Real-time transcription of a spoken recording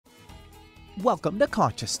Welcome to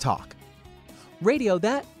Conscious Talk, radio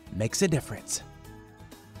that makes a difference.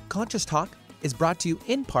 Conscious Talk is brought to you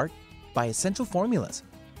in part by Essential Formulas,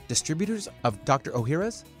 distributors of Dr.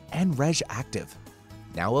 Ohhira's and Reg Active,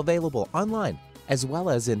 now available online as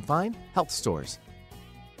well as in fine health stores.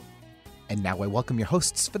 And now I welcome your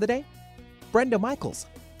hosts for the day, Brenda Michaels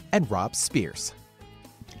and Rob Spears.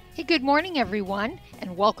 Hey, good morning, everyone,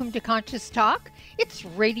 and welcome to Conscious Talk. It's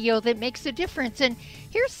radio that makes a difference, and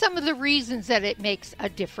here's some of the reasons that it makes a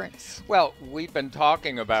difference. Well, we've been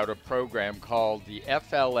talking about a program called the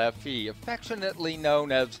FLFE, affectionately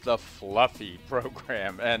known as the Fluffy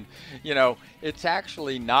Program. And, you know, it's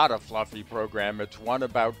actually not a fluffy program. It's one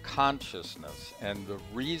about consciousness. And the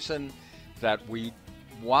reason that we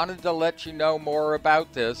wanted to let you know more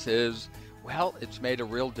about this is, well, it's made a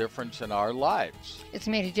real difference in our lives. It's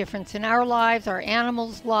made a difference in our lives, our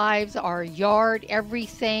animals' lives, our yard,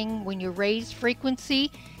 everything. When you raise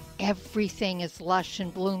frequency, everything is lush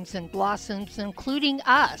and blooms and blossoms, including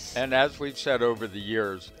us. And as we've said over the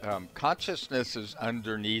years, consciousness is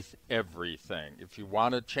underneath everything. If you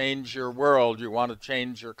want to change your world, you want to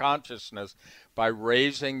change your consciousness by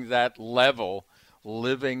raising that level.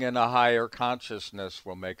 Living in a higher consciousness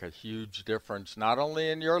will make a huge difference, not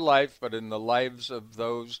only in your life, but in the lives of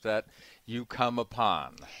those that you come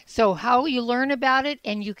upon. So how you learn about it,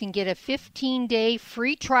 and you can get a 15-day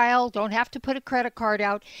free trial, don't have to put a credit card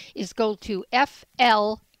out, is go to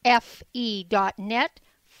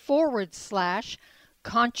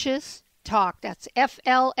flfe.net/conscious talk. That's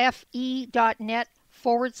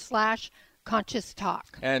flfe.net/conscious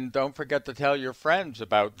talk. And don't forget to tell your friends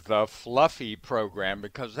about the Fluffy Program,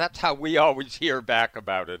 because that's how we always hear back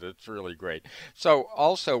about it. It's really great. So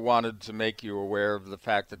also wanted to make you aware of the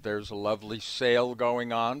fact that there's a lovely sale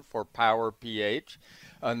going on for Power pH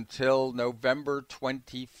until November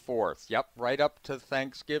 24th. Yep, right up to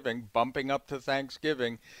Thanksgiving, bumping up to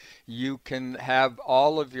Thanksgiving. You can have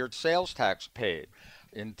all of your sales tax paid.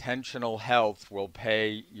 Intentional Health will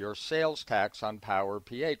pay your sales tax on Power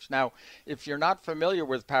pH. Now, if you're not familiar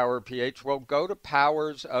with Power pH, well, go to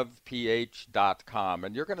powersofph.com,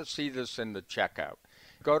 and you're going to see this in the checkout.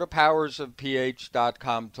 Go to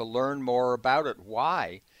powersofph.com to learn more about it,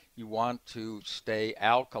 why you want to stay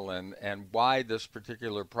alkaline, and why this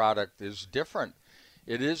particular product is different.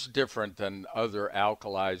 It is different than other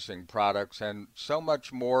alkalizing products, and so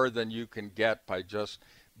much more than you can get by just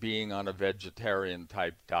being on a vegetarian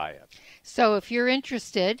type diet. So if you're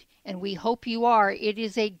interested, and we hope you are, it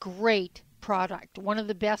is a great product. One of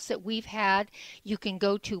the best that we've had. You can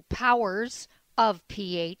go to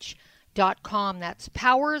powersofph.com. That's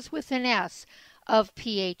powers with an S of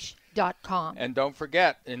ph.com. And don't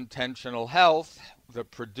forget, Intentional Health, the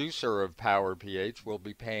producer of Power pH, will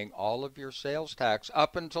be paying all of your sales tax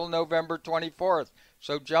up until November 24th.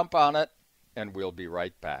 So jump on it, and we'll be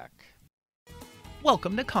right back.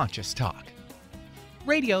 Welcome to Conscious Talk,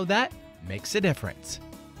 radio that makes a difference.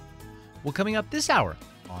 Well, coming up this hour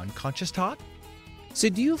on Conscious Talk. So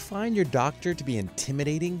do you find your doctor to be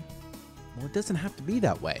intimidating? Well, it doesn't have to be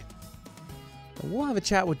that way. We'll have a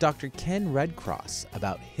chat with Dr. Ken Redcross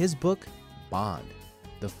about his book, Bond,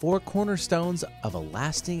 the 4 cornerstones of a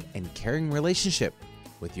lasting and caring relationship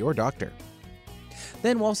with your doctor.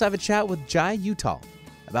 Then we'll also have a chat with Jai Uttal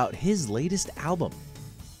about his latest album,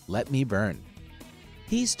 Let Me Burn.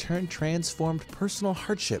 He's turned transformed personal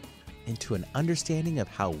hardship into an understanding of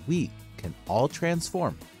how we can all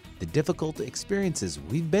transform the difficult experiences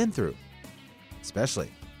we've been through,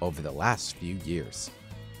 especially over the last few years.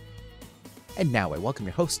 And now I welcome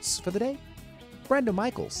your hosts for the day, Brenda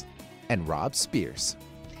Michaels and Rob Spears.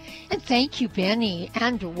 And thank you, Benny,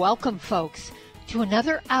 and welcome, folks, to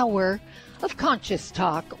another hour of Conscious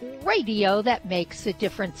Talk, radio that makes a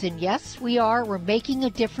difference. And yes, we're making a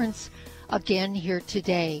difference again here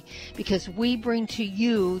today, because we bring to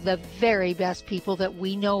you the very best people that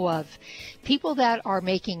we know of, people that are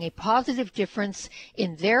making a positive difference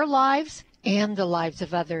in their lives and the lives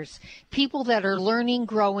of others, people that are learning,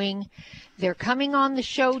 growing. They're coming on the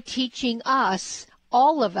show teaching us,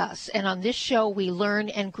 all of us, and on this show we learn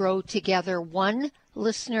and grow together, one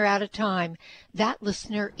listener at a time. That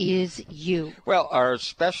listener is you. Well, our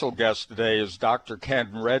special guest today is Dr.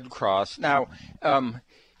 Ken Redcross. Now,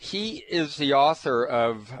 he is the author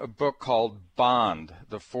of a book called bond,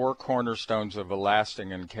 the four cornerstones of a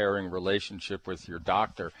lasting and caring relationship with your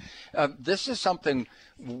doctor. This is something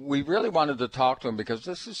we really wanted to talk to him because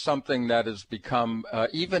this is something that has become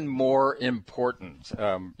even more important.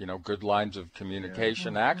 Good lines of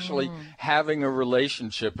communication, actually having a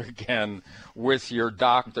relationship again with your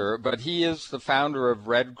doctor. But he is the founder of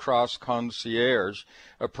Red Cross Concierge,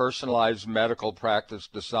 a personalized medical practice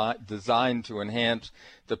designed to enhance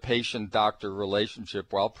the patient-doctor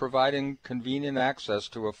relationship while providing convenient access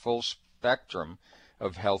to a full spectrum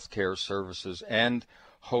of healthcare services and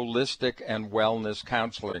holistic and wellness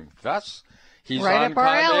counseling. Thus, he's right on up our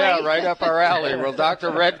alley. Yeah, right up our alley. Well,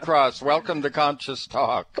 Dr. Red Cross, welcome to Conscious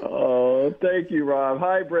Talk. Oh, thank you, Rob.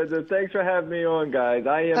 Hi, Brenda. Thanks for having me on, guys.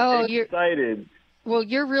 I am excited. Well,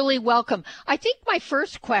 you're really welcome. I think my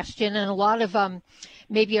first question, and a lot of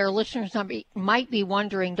maybe our listeners might be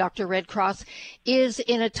wondering, Dr. Red Cross, is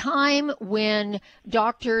in a time when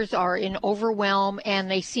doctors are in overwhelm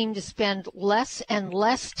and they seem to spend less and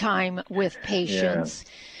less time with patients.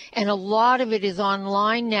 Yeah. And a lot of it is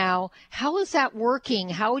online now. How is that working?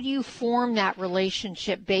 How do you form that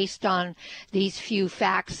relationship based on these few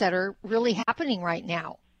facts that are really happening right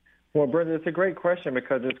now? Well, Brenda, it's a great question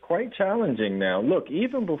because it's quite challenging now. Look,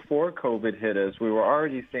 even before COVID hit us, we were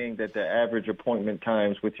already seeing that the average appointment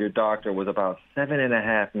times with your doctor was about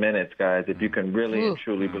 7.5 minutes, guys, if you can really and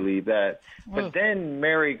truly believe that. But then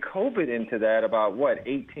marry COVID into that about,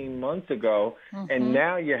 18 months ago, and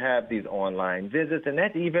now you have these online visits, and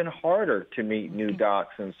that's even harder to meet new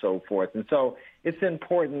docs and so forth. And so it's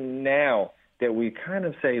important now that we kind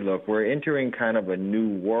of say, look, we're entering kind of a new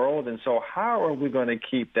world, and so how are we going to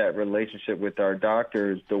keep that relationship with our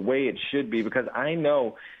doctors the way it should be? Because I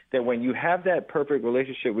know that when you have that perfect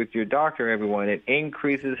relationship with your doctor, everyone, it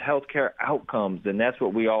increases healthcare outcomes, and that's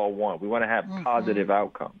what we all want. We want to have positive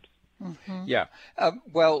outcomes. Yeah.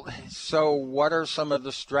 Well, so what are some of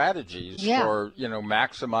the strategies for,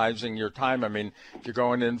 maximizing your time? I mean, if you're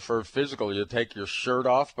going in for a physical, you take your shirt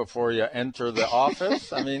off before you enter the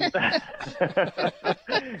office. I mean,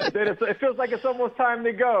 it feels like it's almost time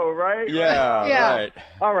to go, right? Yeah. Right.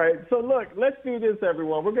 All right. So look, let's do this,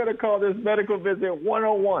 everyone. We're going to call this Medical Visit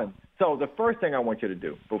 101. So the first thing I want you to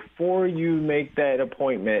do before you make that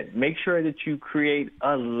appointment, make sure that you create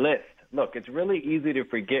a list. Look, it's really easy to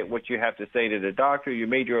forget what you have to say to the doctor. You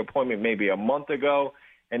made your appointment maybe a month ago,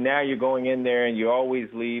 and now you're going in there and you always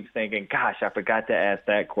leave thinking, gosh, I forgot to ask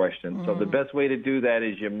that question. So the best way to do that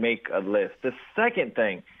is you make a list. The second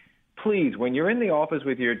thing, please, when you're in the office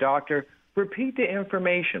with your doctor, repeat the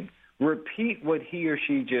information. Repeat what he or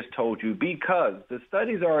she just told you, because the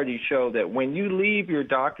studies already show that when you leave your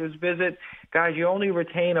doctor's visit, guys, you only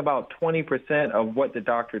retain about 20% of what the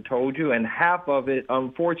doctor told you, and half of it,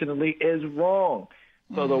 unfortunately, is wrong.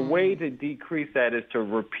 So the way to decrease that is to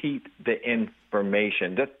repeat the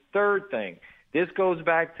information. The third thing, this goes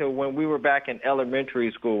back to when we were back in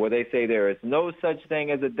elementary school where they say there is no such thing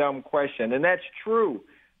as a dumb question, and that's true.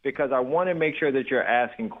 Because I want to make sure that you're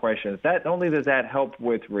asking questions. Not only does that help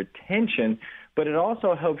with retention, but it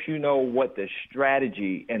also helps you know what the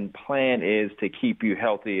strategy and plan is to keep you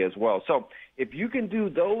healthy as well. So if you can do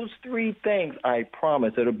those three things, I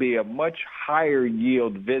promise it'll be a much higher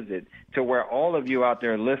yield visit to where all of you out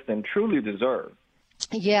there listening truly deserve.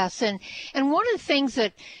 Yes, and one of the things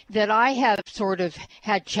that I have sort of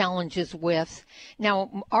had challenges with,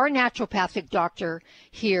 now our naturopathic doctor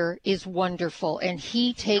here is wonderful, and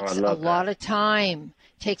he takes a lot of time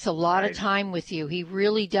with you. He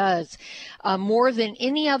really does, more than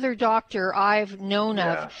any other doctor I've known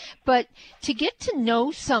of. But to get to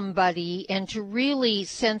know somebody and to really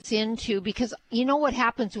sense into, because you know what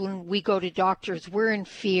happens when we go to doctors, we're in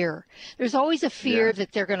fear. There's always a fear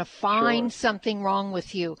that they're going to find something wrong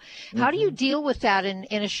with you. How do you deal with that in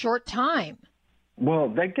a short time? Well,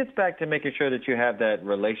 that gets back to making sure that you have that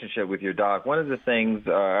relationship with your doc. One of the things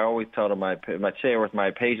I always tell to my share with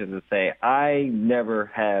my patients is say, I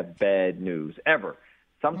never have bad news, ever.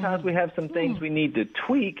 Sometimes we have some things we need to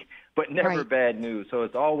tweak, but never bad news. So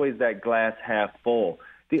it's always that glass half full.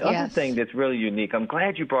 The other thing that's really unique, I'm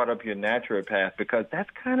glad you brought up your naturopath, because that's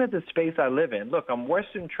kind of the space I live in. Look, I'm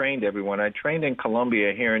Western trained, everyone. I trained in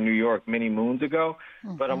Columbia here in New York many moons ago,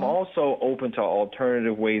 but I'm also open to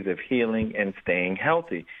alternative ways of healing and staying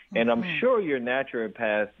healthy. And I'm sure your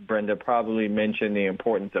naturopath, Brenda, probably mentioned the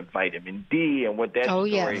importance of vitamin D and what that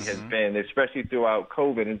story has been, especially throughout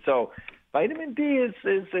COVID. And so vitamin D is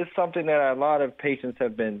something that a lot of patients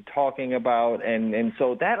have been talking about, and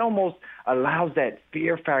so that almost allows that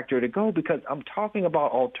fear factor to go, because I'm talking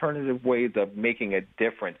about alternative ways of making a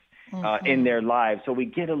difference in their lives, so we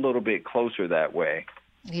get a little bit closer that way.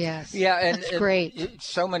 Yes. Yeah, and that's great.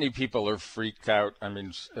 So many people are freaked out. I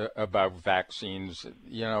mean, about vaccines.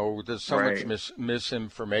 There's so much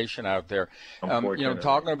misinformation out there.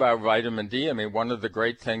 Talking about vitamin D. I mean, one of the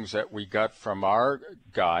great things that we got from our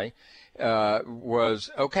guy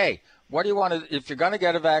was, okay, what do you want to? If you're going to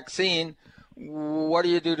get a vaccine, what do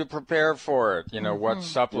you do to prepare for it? What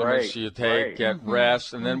supplements do you take, get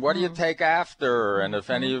rest, and then what do you take after? And if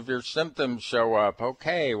any of your symptoms show up,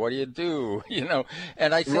 okay, what do you do?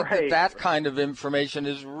 And I think that kind of information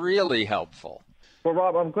is really helpful. Well,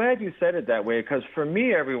 Rob, I'm glad you said it that way, because for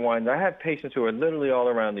me, everyone, I have patients who are literally all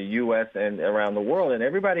around the U.S. and around the world, and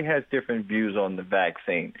everybody has different views on the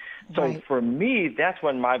vaccine. So for me, that's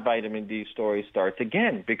when my vitamin D story starts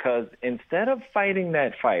again, because instead of fighting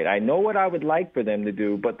that fight, I know what I would like for them to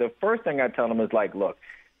do, but the first thing I tell them is like, look,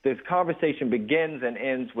 this conversation begins and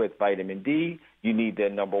ends with vitamin D. You need to,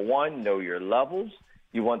 number one, know your levels.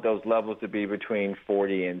 You want those levels to be between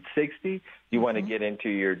 40 and 60. You want to get into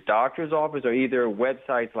your doctor's office or either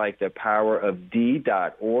websites like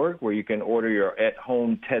thepowerofd.org, where you can order your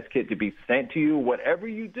at-home test kit to be sent to you. Whatever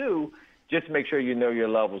you do, just make sure you know your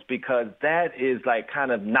levels, because that is like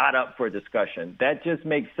kind of not up for discussion. That just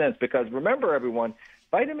makes sense, because remember, everyone,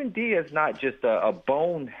 vitamin D is not just a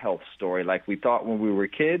bone health story like we thought when we were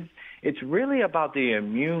kids. It's really about the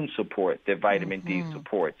immune support that vitamin D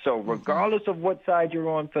supports. So regardless of what side you're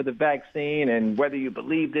on for the vaccine and whether you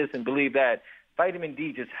believe this and believe that, vitamin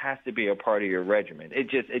D just has to be a part of your regimen. It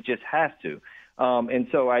just has to. And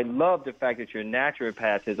so I love the fact that your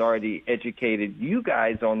naturopath has already educated you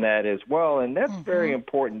guys on that as well. And that's very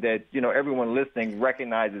important that, everyone listening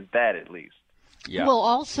recognizes that at least. Yeah. Well,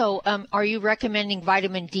 also, are you recommending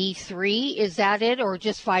vitamin D3? Is that it, or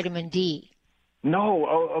just vitamin D? No,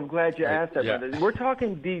 I'm glad you asked that. Yeah. We're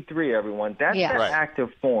talking D3, everyone. That's the active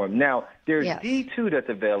form. Now, there's D2 that's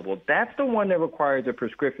available. That's the one that requires a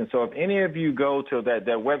prescription. So if any of you go to that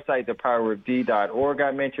website, thepowerofd.org I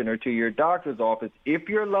mentioned, or to your doctor's office, if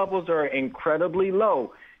your levels are incredibly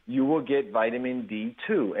low, you will get vitamin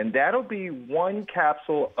D2. And that'll be one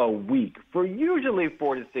capsule a week for usually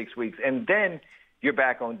 4 to 6 weeks. And then you're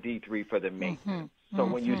back on D3 for the maintenance. So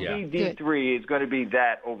when you see D3, it's going to be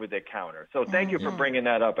that over the counter. So thank you for bringing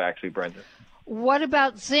that up, actually, Brenda. What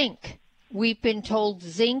about zinc? We've been told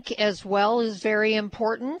zinc as well is very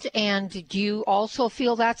important. And do you also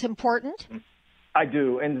feel that's important? I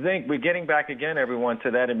do. And zinc, we're getting back again, everyone,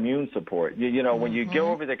 to that immune support. When you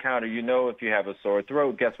go over the counter, if you have a sore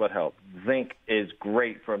throat, guess what helps? Zinc is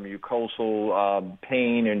great for mucosal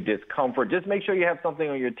pain and discomfort. Just make sure you have something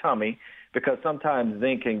on your tummy, because sometimes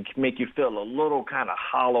zinc can make you feel a little kind of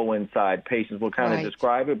hollow inside. Patients will kind of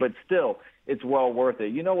describe it, but still, it's well worth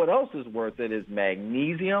it. You know what else is worth it is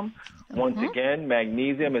magnesium. Once again,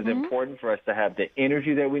 magnesium is important for us to have the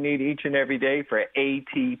energy that we need each and every day for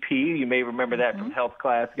ATP. You may remember that from health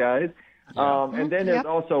class, guys. And then there's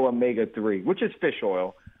also omega-3, which is fish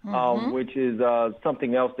oil, which is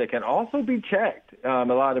something else that can also be checked. A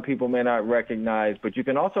lot of people may not recognize, but you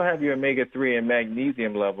can also have your omega-3 and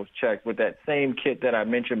magnesium levels checked with that same kit that I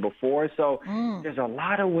mentioned before. So there's a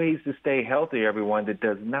lot of ways to stay healthy, everyone, that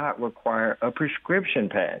does not require a prescription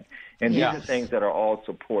pad. And these are things that are all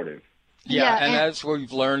supportive. Yeah, and as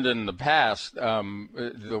we've learned in the past,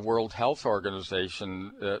 the World Health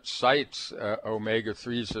Organization cites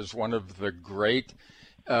omega-3s as one of the great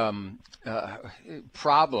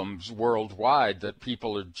problems worldwide, that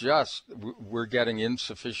people are we're getting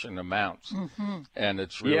insufficient amounts, and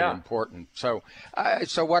it's really important. So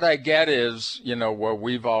what I get is, what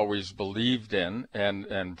we've always believed in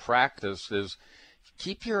and practiced is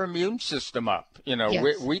keep your immune system up.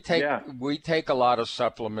 We take a lot of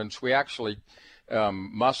supplements. We actually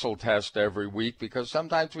muscle test every week, because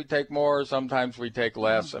sometimes we take more, sometimes we take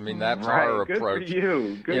less. I mean, that's our approach.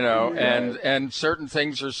 Good for you. And certain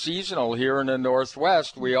things are seasonal. Here in the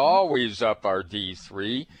Northwest, we always up our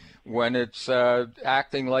D3 when it's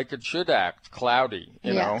acting like it should act, cloudy,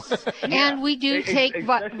 you know. And we do take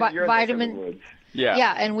vitamin.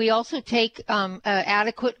 Yeah, and we also take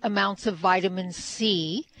adequate amounts of vitamin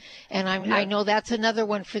C, and I know that's another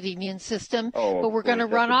one for the immune system. But we're going to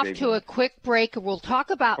run off to a quick break. We'll talk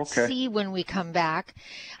about C when we come back,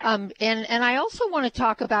 and I also want to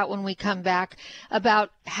talk about, when we come back,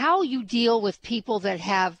 about how you deal with people that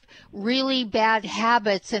have really bad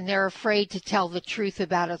habits and they're afraid to tell the truth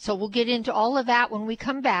about it. So we'll get into all of that when we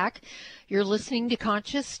come back. You're listening to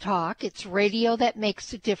Conscious Talk. It's radio that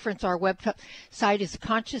makes a difference. Our website is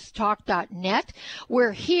conscioustalk.net.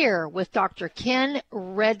 We're here with Dr. Ken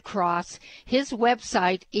Redcross. His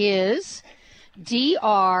website is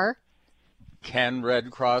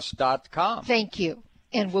drkenredcross.com. Thank you.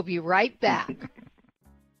 And we'll be right back.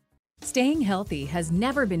 Staying healthy has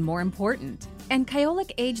never been more important. And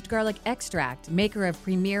Kyolic Aged Garlic Extract, maker of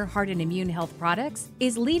premier heart and immune health products,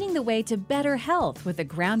 is leading the way to better health with a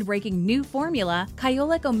groundbreaking new formula,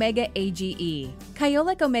 Kyolic Omega AGE.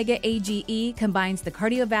 Kyolic Omega AGE combines the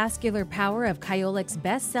cardiovascular power of Kyolic's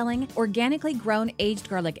best-selling, organically grown aged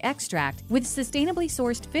garlic extract with sustainably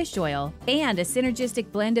sourced fish oil and a synergistic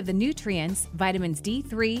blend of the nutrients, vitamins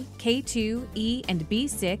D3, K2, E, and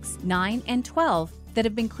B6, 9, and 12, that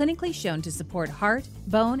have been clinically shown to support heart,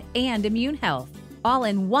 bone, and immune health, all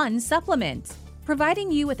in one supplement, providing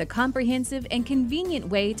you with a comprehensive and convenient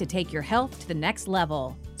way to take your health to the next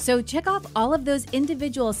level. So check off all of those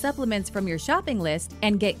individual supplements from your shopping list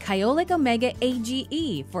and get Kyolic Omega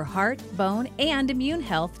AGE for heart, bone, and immune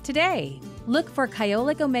health today. Look for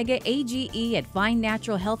Kyolic Omega AGE at fine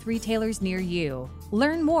natural health retailers near you.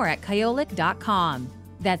 Learn more at kyolic.com.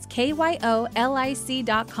 That's KYOLIC.com.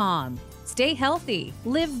 Stay healthy,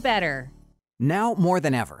 live better. Now more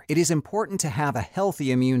than ever, it is important to have a healthy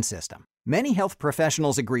immune system. Many health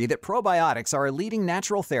professionals agree that probiotics are a leading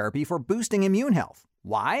natural therapy for boosting immune health.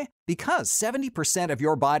 Why? Because 70% of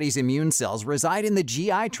your body's immune cells reside in the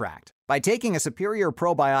GI tract. By taking a superior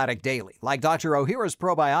probiotic daily, like Dr. Ohhira's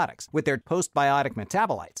probiotics, with their postbiotic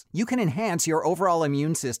metabolites, you can enhance your overall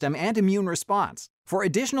immune system and immune response. For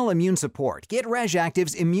additional immune support, get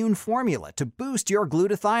RegActive's Immune Formula to boost your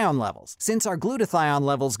glutathione levels, since our glutathione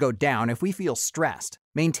levels go down if we feel stressed.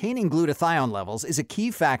 Maintaining glutathione levels is a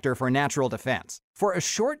key factor for natural defense. For a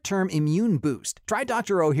short-term immune boost, try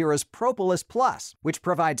Dr. Ohhira's Propolis Plus, which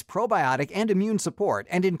provides probiotic and immune support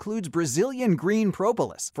and includes Brazilian green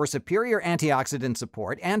propolis for superior antioxidant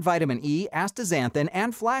support and vitamin E, astaxanthin,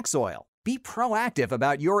 and flax oil. Be proactive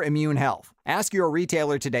about your immune health. Ask your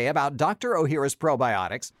retailer today about Dr. Ohhira's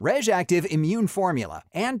probiotics, RegActive Immune Formula,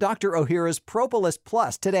 and Dr. Ohhira's Propolis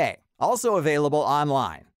Plus today. Also available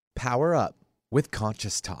online. Power up with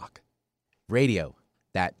Conscious Talk. Radio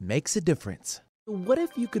that makes a difference. What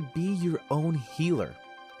if you could be your own healer?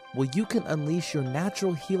 Well, you can unleash your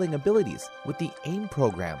natural healing abilities with the AIM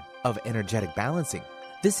program of energetic balancing.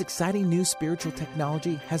 This exciting new spiritual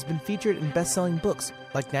technology has been featured in best-selling books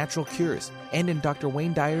like Natural Cures, and in Dr.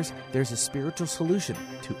 Wayne Dyer's There's a Spiritual Solution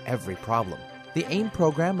to Every Problem. The AIM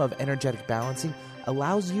program of energetic balancing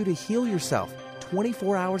allows you to heal yourself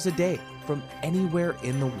 24 hours a day from anywhere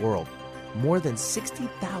in the world. More than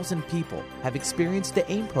 60,000 people have experienced the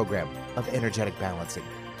AIM program of energetic balancing.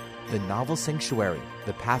 The novel Sanctuary,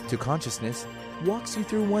 The Path to Consciousness, walks you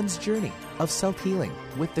through one's journey of self-healing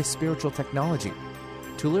with the spiritual technology.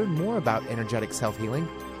 To learn more about energetic self-healing,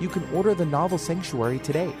 you can order the novel Sanctuary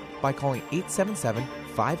today by calling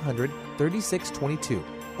 877-500-3622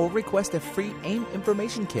 or request a free AIM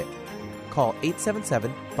information kit. Call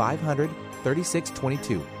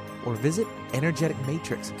 877-500-3622 or visit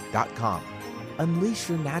energeticmatrix.com. Unleash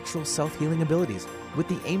your natural self-healing abilities with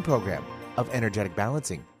the AIM program of energetic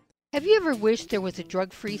balancing. Have you ever wished there was a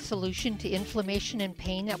drug-free solution to inflammation and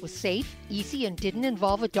pain that was safe, easy, and didn't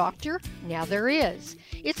involve a doctor? Now there is.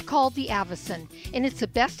 It's called the Avacen, and it's the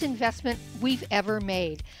best investment we've ever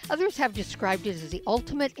made. Others have described it as the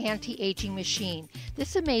ultimate anti-aging machine.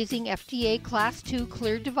 This amazing FDA Class II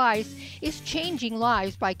cleared device is changing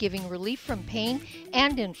lives by giving relief from pain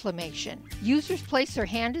and inflammation. Users place their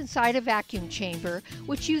hand inside a vacuum chamber,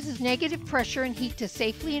 which uses negative pressure and heat to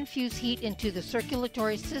safely infuse heat into the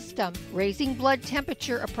circulatory system, raising blood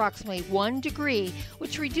temperature approximately 1 degree,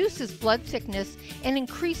 which reduces blood thickness and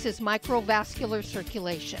increases microvascular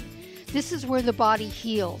circulation. This is where the body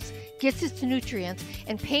heals, gets its nutrients,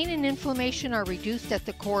 and pain and inflammation are reduced at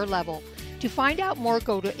the core level. To find out more,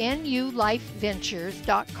 go to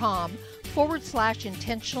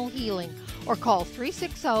nulifeventures.com/intentional healing or call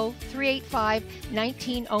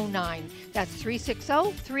 360-385-1909. That's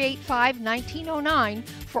 360-385-1909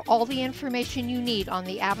 for all the information you need on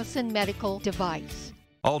the Avacen medical device.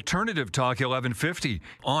 Alternative Talk 1150,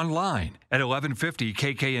 online at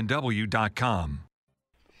 1150kknw.com.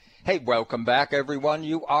 Hey, welcome back, everyone.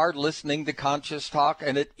 You are listening to Conscious Talk,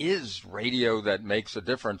 and it is radio that makes a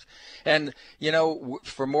difference. And, you know,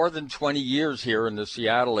 for more than 20 years here in the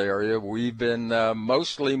Seattle area, we've been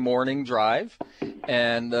mostly morning drive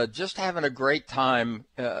and just having a great time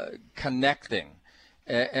connecting.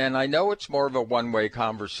 And I know it's more of a one-way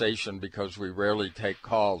conversation because we rarely take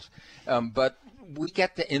calls, but we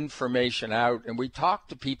get the information out and we talk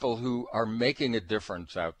to people who are making a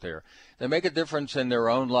difference out there. They make a difference in their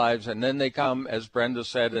own lives, and then they come, as Brenda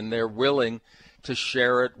said, and they're willing to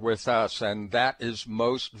share it with us, and that is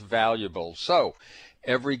most valuable. So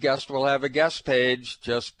every guest will have a guest page.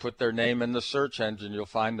 Just put their name in the search engine. You'll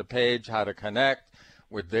find the page, how to connect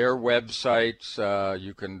with their websites.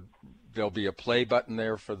 You can there'll be a play button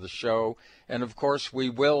there for the show. And, of course, we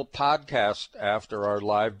will podcast after our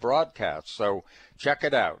live broadcast. So check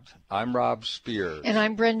it out. I'm Rob Spears. And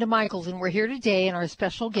I'm Brenda Michaels, and we're here today, and our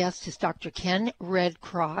special guest is Dr. Ken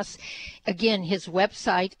Redcross. Again, his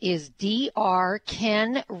website is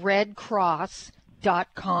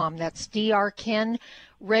drkenredcross.com. That's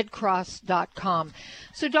drkenredcross.com.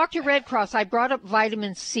 So, Dr. Redcross, I brought up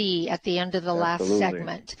vitamin C at the end of the last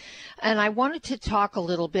segment, and I wanted to talk a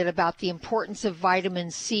little bit about the importance of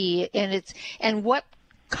vitamin C and what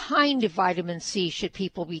kind of vitamin C should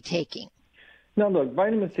people be taking. Now, look,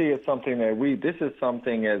 vitamin C is something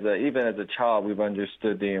that even as a child, we've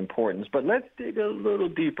understood the importance. But let's dig a little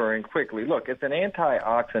deeper and quickly. Look, it's an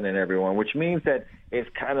antioxidant, everyone, which means that it's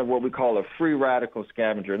kind of what we call a free radical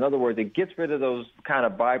scavenger. In other words, it gets rid of those kind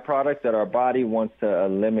of byproducts that our body wants to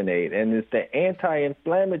eliminate. And it's the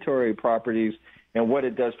anti-inflammatory properties and what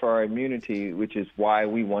it does for our immunity, which is why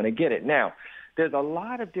we want to get it. Now, there's a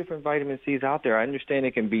lot of different vitamin C's out there. I understand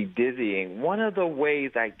it can be dizzying. One of the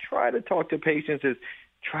ways I try to talk to patients is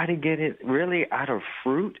try to get it really out of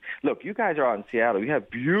fruit. Look, you guys are out in Seattle. You have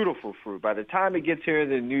beautiful fruit. By the time it gets here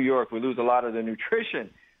to New York, we lose a lot of the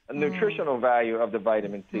nutritional value of the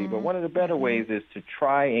vitamin C. But one of the better ways is to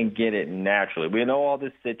try and get it naturally. We know all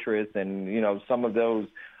the citrus and, some of those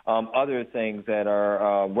other things that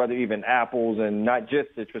are, whether even apples and not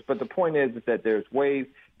just citrus. But the point is that there's ways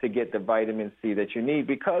to get the vitamin C that you need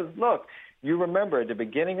because, look, you remember at the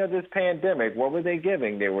beginning of this pandemic, what were they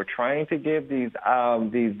giving? They were trying to give these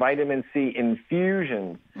vitamin C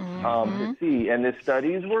infusions to see, and the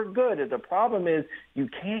studies were good. The problem is you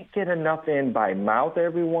can't get enough in by mouth,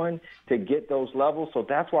 everyone, to get those levels. So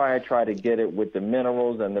that's why I try to get it with the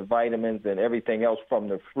minerals and the vitamins and everything else from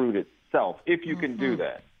the fruit itself, if you can do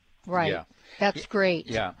that. Right. Yeah. That's great.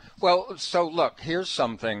 Yeah. Well, so look, here's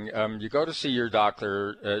something. You go to see your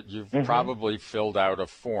doctor. You've probably filled out a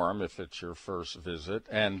form if it's your first visit.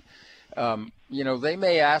 And, they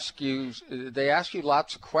may ask you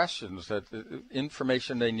lots of questions,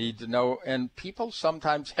 information they need to know. And people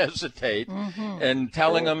sometimes hesitate in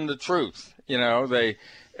telling them the truth.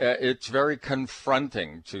 It's very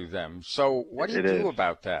confronting to them. So what do you do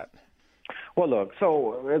about that? Well, look,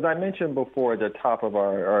 so as I mentioned before at the top of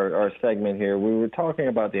our segment here, we were talking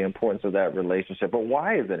about the importance of that relationship. But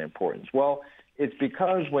why is it important? Well, it's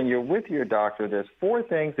because when you're with your doctor, there's 4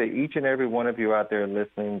 things that each and every one of you out there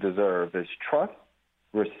listening deserve. It's trust,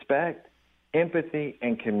 respect, empathy,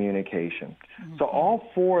 and communication. So all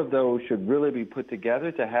 4 of those should really be put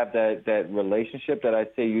together to have that relationship that I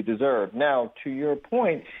say you deserve. Now, to your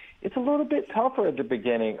point, it's a little bit tougher at the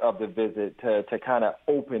beginning of the visit to kind of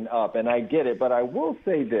open up, and I get it. But I will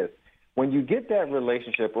say this. When you get that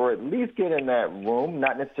relationship, or at least get in that room,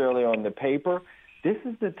 not necessarily on the paper, this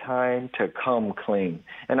is the time to come clean.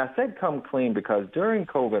 And I said come clean because during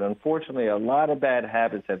COVID, unfortunately, a lot of bad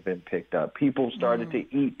habits have been picked up. People started to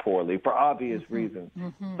eat poorly for obvious reasons.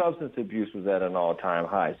 Substance abuse was at an all-time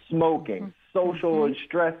high. Smoking, social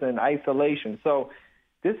stress and isolation. So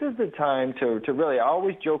this is the time to really, I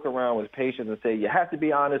always joke around with patients and say, you have to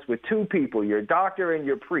be honest with 2 people, your doctor and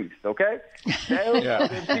your priest, okay? Those are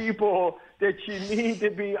the people that you need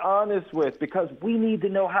to be honest with because we need to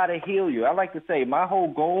know how to heal you. I like to say my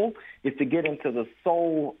whole goal is to get into the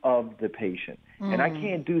soul of the patient. And I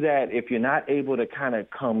can't do that if you're not able to kind of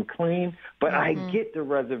come clean. But I get the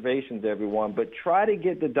reservations, everyone. But try to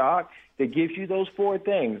get the doc that gives you those 4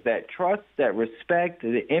 things, that trust, that respect,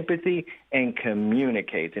 the empathy, and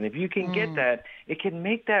communicates. And if you can get that, it can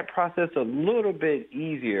make that process a little bit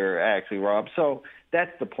easier, actually, Rob. So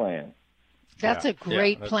that's the plan. That's a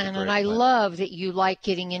great plan, and I love that you like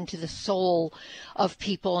getting into the soul of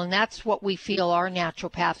people, and that's what we feel our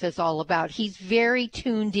naturopath is all about. He's very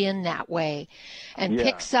tuned in that way and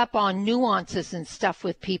picks up on nuances and stuff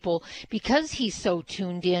with people because he's so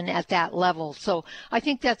tuned in at that level. So I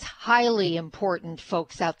think that's highly important,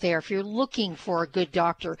 folks out there. If you're looking for a good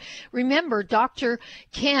doctor, remember, Dr.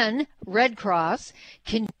 Ken Redcross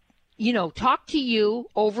can talk to you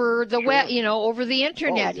over the web, over the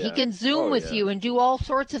internet. He can Zoom with you and do all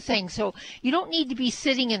sorts of things. So you don't need to be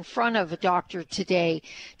sitting in front of a doctor today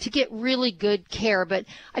to get really good care. But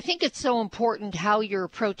I think it's so important how you're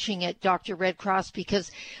approaching it, Dr. Redcross, because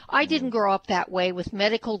I didn't grow up that way with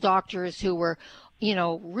medical doctors who were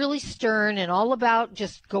really stern and all about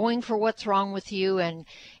just going for what's wrong with you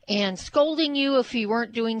and scolding you if you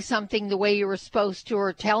weren't doing something the way you were supposed to,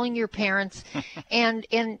 or telling your parents, and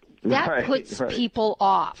that puts people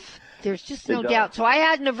off. There's just no doubt. So I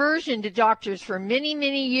had an aversion to doctors for many,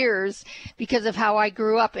 many years because of how I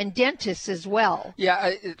grew up, and dentists as well.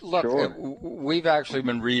 Yeah, look, we've actually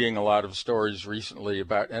been reading a lot of stories recently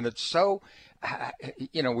about, and it's so,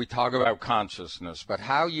 we talk about consciousness, but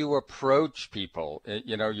how you approach people.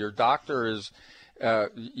 Your doctor is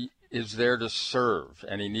there to serve,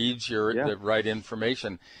 and he needs the right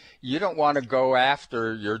information. You don't want to go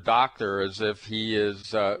after your doctor as if he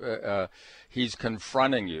is he's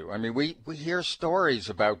confronting you. I mean, we hear stories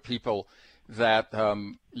about people that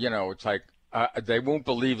it's like they won't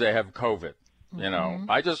believe they have COVID.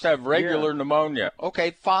 I just have regular pneumonia.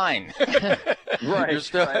 Okay, fine. Right. You're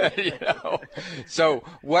still, So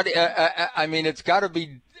what? I mean, it's got to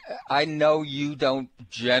be. I know you don't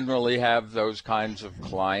generally have those kinds of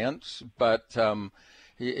clients, but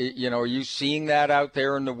are you seeing that out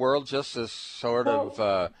there in the world? Just this sort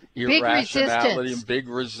of irrationality and big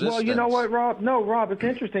resistance. Well, you know what, Rob? No, Rob, it's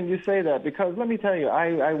interesting you say that, because let me tell you,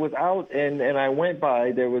 I was out and I went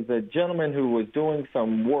by. There was a gentleman who was doing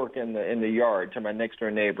some work in the yard to my next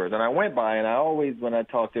door neighbors, and I went by, and I always, when I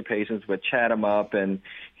talk to patients, would chat him up, and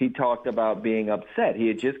he talked about being upset. He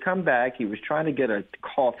had just come back. He was trying to get a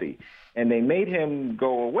coffee, and they made him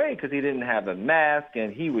go away because he didn't have a mask,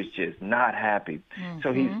 and he was just not happy. Mm-hmm.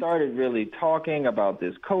 So he started really talking about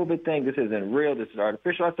this COVID thing. This isn't real. This is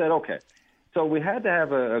artificial. I said, okay. So we had to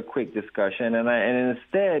have a quick discussion, and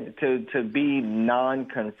instead to be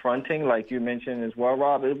non-confronting, like you mentioned as well,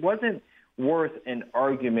 Rob, it wasn't worth an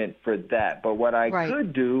argument for that. But what I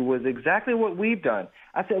could do was exactly what we've done.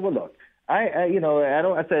 I said, well, look, I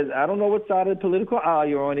don't know what side of the political aisle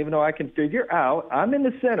you're on, even though I can figure out I'm in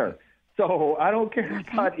the center. So I don't care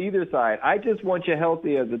about either side. I just want you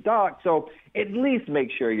healthy as a doc. So at least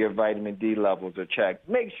make sure your vitamin D levels are checked.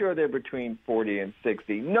 Make sure they're between 40 and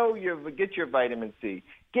 60. Get your vitamin C.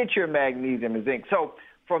 Get your magnesium and zinc. So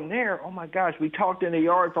from there, oh, my gosh, we talked in the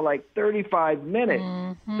yard for like 35 minutes.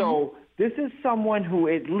 Mm-hmm. So this is someone who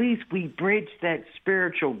at least we bridged that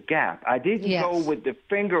spiritual gap. I didn't go with the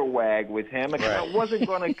finger wag with him, because I wasn't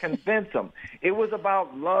going to convince him. It was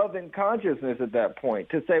about love and consciousness at that point,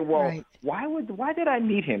 to say, well, why did I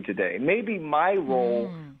meet him today? Maybe my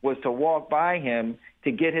role was to walk by him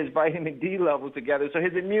to get his vitamin D levels together so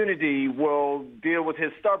his immunity will deal with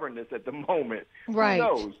his stubbornness at the moment. Right. Who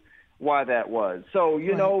knows why that was. So,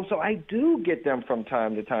 so I do get them from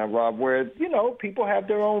time to time, Rob, where, people have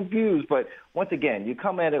their own views. But once again, you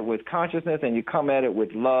come at it with consciousness, and you come at it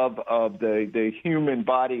with love of the human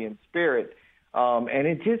body and spirit. And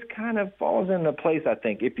it just kind of falls into place, I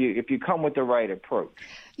think, if you come with the right approach.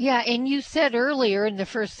 Yeah, and you said earlier in the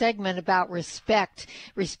first segment about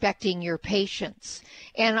respecting your patients.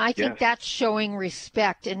 And I think that's showing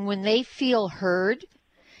respect. And when they feel heard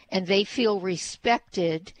and they feel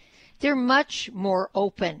respected, they're much more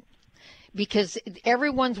open, because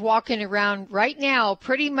everyone's walking around right now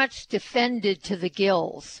pretty much defended to the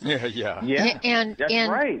gills. Yeah. And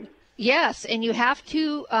right. Yes, and you have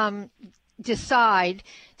to decide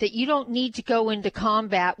that you don't need to go into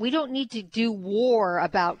combat. We don't need to do war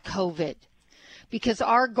about COVID, because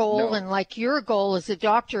our goal, and like your goal as a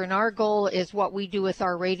doctor, and our goal is what we do with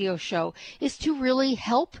our radio show, is to really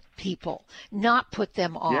help people, not put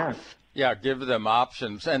them off. Yeah, give them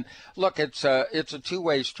options. And look, it's a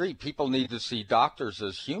two-way street. People need to see doctors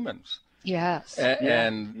as humans. Yes.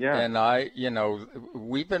 And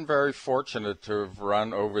we've been very fortunate to have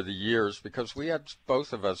run over the years, because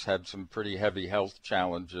both of us had some pretty heavy health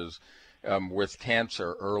challenges with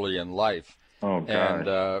cancer early in life. Oh, God.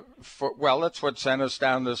 And, that's what sent us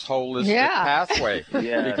down this holistic pathway,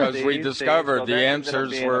 because we discovered the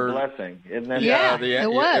answers were a blessing, isn't it?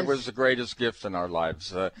 It was the greatest gift in our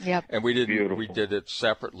lives. And we did it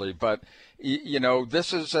separately. But,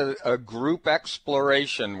 this is a group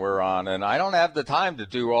exploration we're on, and I don't have the time to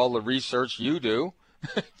do all the research you do.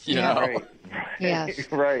 Right.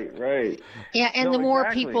 Yes. Right. Yeah, and the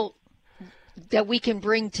more people that we can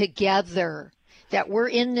bring together, that we're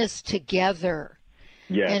in this together,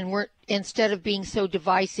 and we're, instead of being so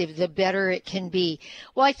divisive, the better it can be.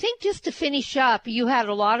 Well, I think just to finish up, you had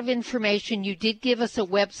a lot of information. You did give us a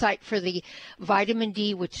website for the vitamin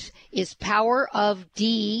D, which is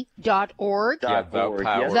powerofd.org. Yeah,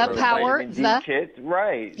 thepowerofd.org. Exactly,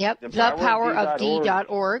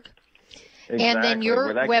 and then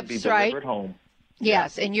your website. Home.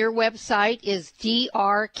 Yes, and your website is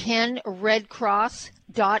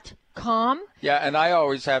drkenredcross.com. com. Yeah, and I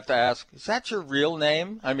always have to ask, is that your real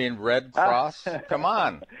name? I mean, Red Cross? Come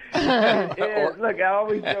on. Yeah, look, I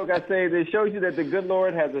always joke, I say, it shows you that the good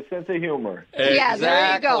Lord has a sense of humor. Yeah,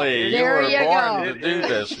 there you go. There you were born to do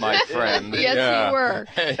this, my friend. Yes, you were.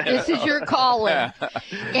 This is your calling.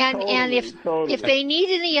 And if they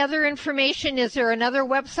need any other information, is there another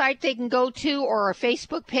website they can go to or a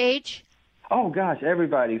Facebook page? Oh, gosh,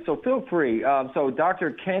 everybody. So feel free. So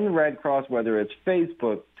Dr. Ken Red Cross, whether it's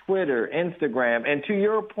Facebook, Twitter, Instagram, and to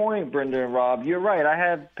your point, Brenda and Rob, you're right. I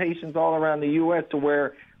have patients all around the U.S. to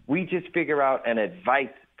where we just figure out an advice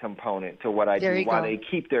component to what I do while they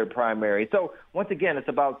keep their primary. So once again, it's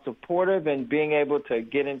about supportive and being able to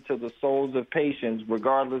get into the souls of patients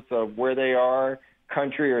regardless of where they are,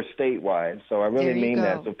 country or statewide. So I really mean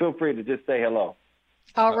that. So feel free to just say hello.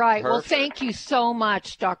 All right. Well, thank you so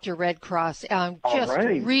much, Dr. Red Cross.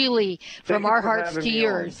 Really, from our hearts to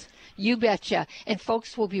yours. You betcha. And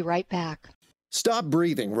folks, we'll be right back. Stop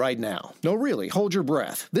breathing right now. No, really, hold your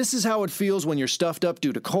breath. This is how it feels when you're stuffed up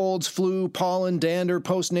due to colds, flu, pollen, dander,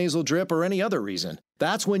 postnasal drip, or any other reason.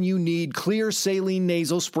 That's when you need Clear Saline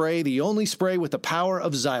Nasal Spray, the only spray with the power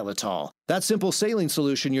of xylitol. That simple saline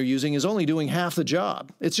solution you're using is only doing half the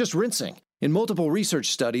job. It's just rinsing. In multiple research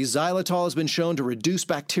studies, xylitol has been shown to reduce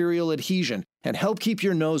bacterial adhesion and help keep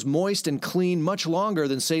your nose moist and clean much longer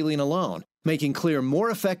than saline alone, making Clear more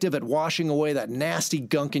effective at washing away that nasty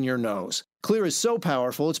gunk in your nose. Clear is so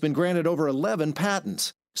powerful, it's been granted over 11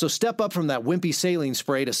 patents. So step up from that wimpy saline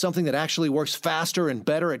spray to something that actually works faster and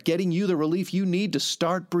better at getting you the relief you need to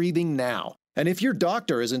start breathing now. And if your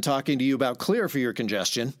doctor isn't talking to you about Clear for your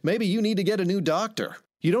congestion, maybe you need to get a new doctor.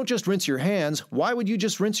 You don't just rinse your hands. Why would you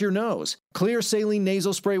just rinse your nose? Clear Saline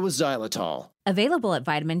Nasal Spray with xylitol. Available at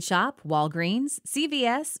Vitamin Shop, Walgreens,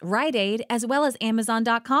 CVS, Rite Aid, as well as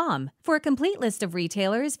Amazon.com. For a complete list of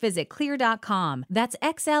retailers, visit Clear.com. That's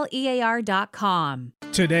XLEAR.com.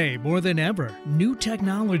 Today, more than ever, new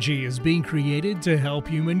technology is being created to help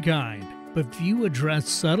humankind. But few address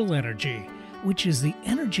subtle energy, which is the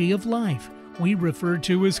energy of life we refer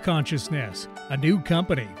to as consciousness. A new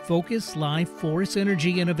company, Focus Life Force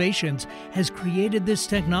Energy Innovations, has created this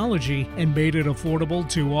technology and made it affordable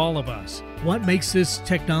to all of us. What makes this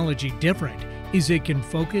technology different is it can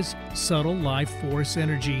focus subtle life force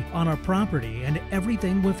energy on our property and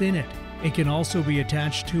everything within it. It can also be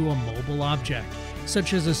attached to a mobile object,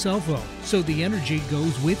 such as a cell phone, so the energy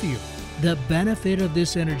goes with you. The benefit of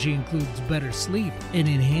this energy includes better sleep, an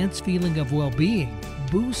enhanced feeling of well-being,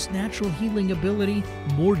 boosts natural healing ability,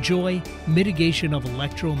 more joy, mitigation of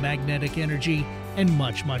electromagnetic energy, and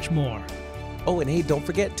much, much more. Oh, and hey, don't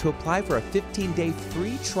forget to apply for a 15-day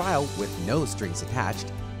free trial with no strings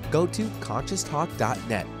attached. Go to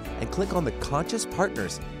ConsciousTalk.net and click on the Conscious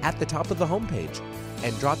Partners at the top of the homepage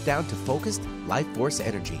and drop down to Focused Life Force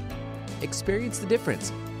Energy. Experience the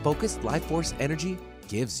difference Focused Life Force Energy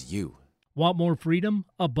gives you. Want more freedom,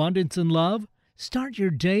 abundance, and love? Start your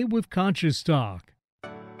day with Conscious Talk.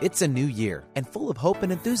 It's a new year and full of hope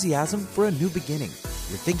and enthusiasm for a new beginning.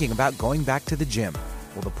 You're thinking about going back to the gym.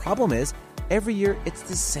 Well, the problem is, every year it's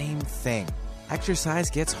the same thing. Exercise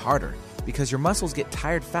gets harder because your muscles get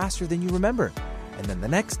tired faster than you remember. And then the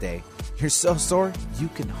next day, you're so sore you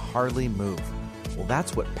can hardly move. Well,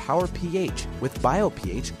 that's what Power pH with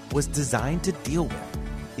BioPH was designed to deal with.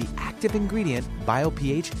 The active ingredient,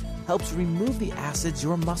 BioPH, helps remove the acids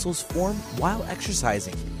your muscles form while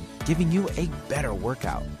exercising, giving you a better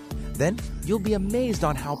workout. Then you'll be amazed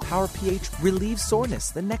on how Power pH relieves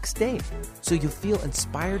soreness the next day, so you feel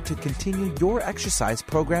inspired to continue your exercise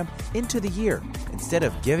program into the year instead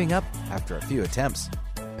of giving up after a few attempts.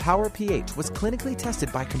 Power pH was clinically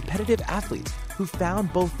tested by competitive athletes who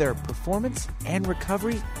found both their performance and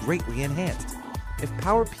recovery greatly enhanced. If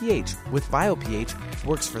Power pH with BioPH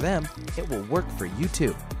works for them, it will work for you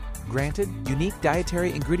too. Granted unique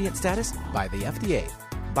dietary ingredient status by the FDA.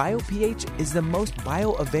 BioPH is the most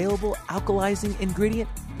bioavailable alkalizing ingredient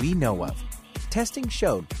we know of. Testing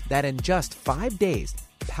showed that in just 5 days,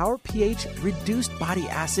 Power pH reduced body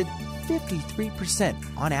acid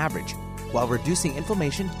 53% on average, while reducing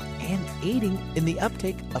inflammation and aiding in the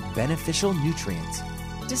uptake of beneficial nutrients.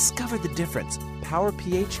 Discover the difference Power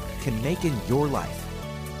pH can make in your life.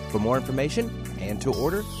 For more information and to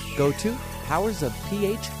order, go to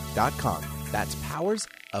powersofph.com. That's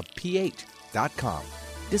powersofph.com.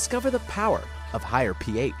 Discover the power of higher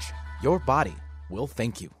pH. Your body will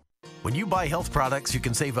thank you. When you buy health products, you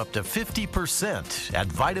can save up to 50% at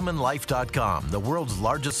VitaminLife.com, the world's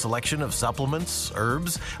largest selection of supplements,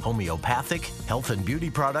 herbs, homeopathic, health and beauty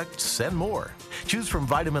products, and more. Choose from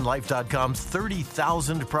VitaminLife.com's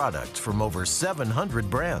 30,000 products from over 700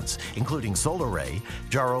 brands, including Solaray,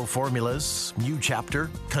 Jarrow Formulas, New Chapter,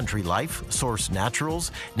 Country Life, Source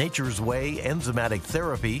Naturals, Nature's Way, Enzymatic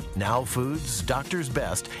Therapy, Now Foods, Doctor's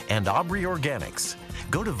Best, and Aubrey Organics.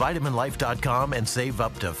 Go to VitaminLife.com and save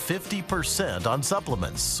up to 50% on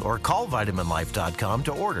supplements, or call VitaminLife.com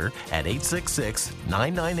to order at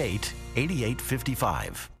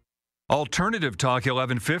 866-998-8855. Alternative Talk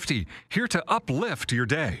 1150, here to uplift your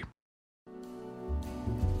day.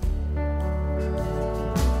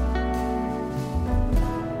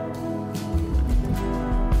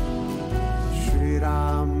 Shri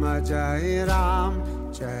Ram Jai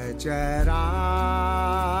Ram Jai Jai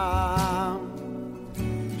Ram.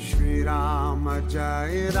 Shri Ram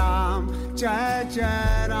Jai Ram Jai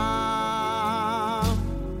Jai Ram.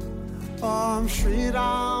 Om Shri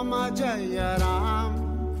Ram Jai Ram.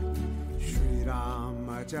 Shri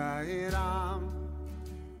Ram Jai Ram.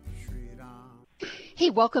 Hey,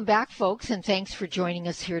 welcome back, folks, and thanks for joining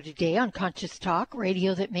us here today on Conscious Talk,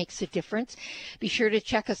 radio that makes a difference. Be sure to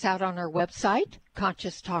check us out on our website,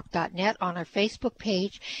 conscioustalk.net, on our Facebook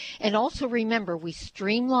page. And also remember, we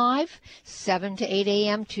stream live 7 to 8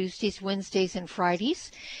 a.m. Tuesdays, Wednesdays, and Fridays.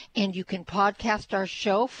 And you can podcast our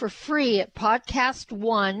show for free at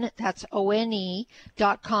podcast1, that's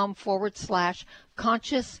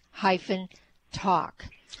one.com/conscious-talk.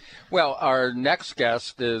 Well, our next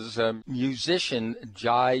guest is musician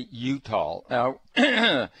Jai Uttal. Now,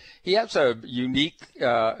 he has a unique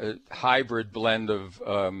hybrid blend of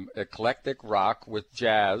eclectic rock with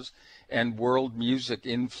jazz and world music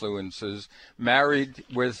influences, married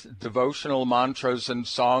with devotional mantras and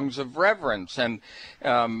songs of reverence. And,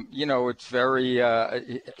 it's very,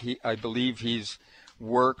 I believe he's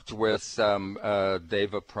worked with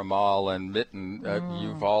Deva Premal and Mitten.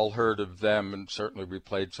 You've all heard of them, and certainly we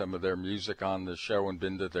played some of their music on the show and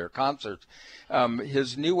been to their concerts.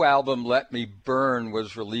 His new album, Let Me Burn,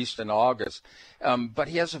 was released in August, but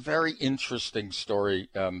he has a very interesting story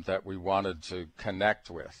that we wanted to connect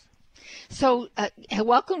with. So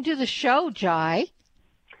welcome to the show, Jai.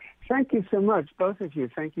 Thank you so much, both of you.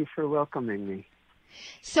 Thank you for welcoming me.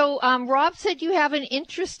 So Rob said you have an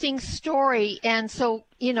interesting story, and so,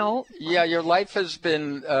 Yeah, your life has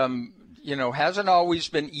been, hasn't always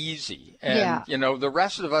been easy. And, the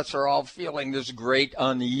rest of us are all feeling this great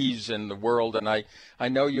unease in the world. And I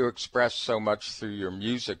know you express so much through your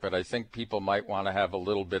music, but I think people might want to have a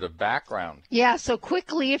little bit of background. Yeah, so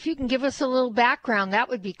quickly, if you can give us a little background, that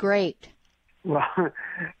would be great. Well,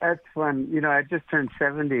 that's fun. I just turned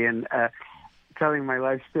 70, and telling my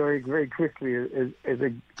life story very quickly is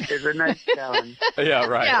a nice challenge. Yeah,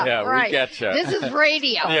 right. Yeah, right. We get you. This is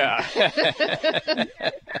radio. Yeah.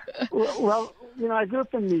 Well, I grew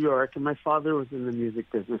up in New York, and my father was in the music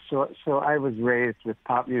business, so I was raised with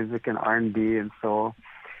pop music and R&B and soul,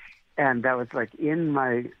 and that was like in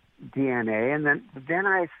my DNA. And then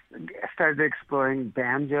I started exploring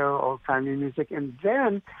banjo, old-timey music, and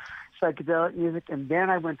then psychedelic music, and then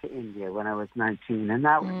I went to India when I was 19, and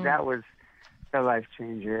that was a life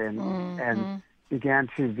changer, and began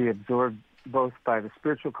to be absorbed both by the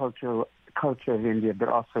spiritual culture of India, but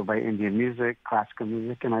also by Indian music, classical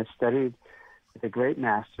music. And I studied with a great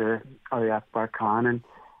master, Ali Akbar Khan. And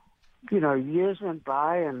years went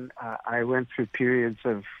by, and I went through periods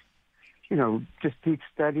of just deep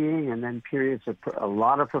studying, and then periods of a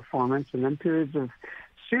lot of performance, and then periods of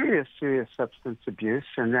serious substance abuse,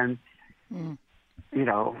 and then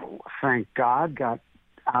thank God, got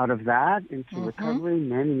out of that into recovery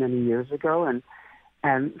many years ago,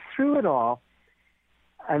 and through it all,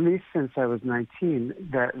 at least since I was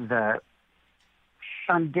 19, the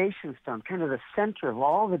foundation stone, kind of the center of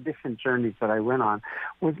all the different journeys that I went on,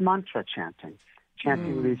 was mantra chanting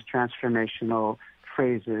these transformational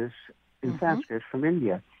phrases in Sanskrit from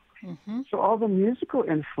India. So all the musical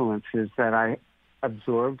influences that I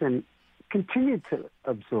absorbed and continued to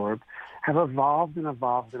absorb have evolved and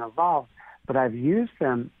evolved and evolved. But I've used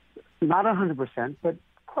them, not 100%, but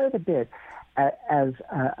quite a bit, as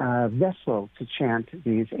a vessel to chant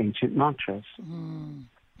these ancient mantras.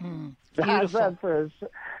 How's that for a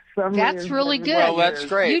summary? That's really good. Well, that's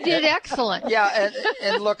great. You did excellent. Yeah,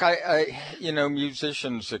 and look, I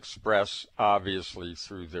musicians express obviously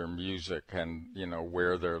through their music and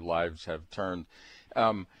where their lives have turned.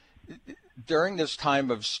 During this time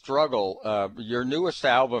of struggle, your newest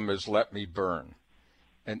album is Let Me Burn.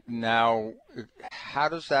 And now, how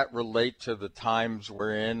does that relate to the times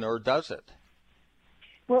we're in, or does it?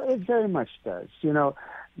 Well, it very much does. You know,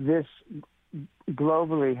 this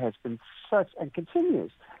globally has been such, and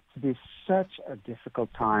continues to be such a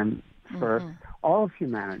difficult time for all of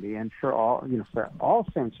humanity and for all, you know, for all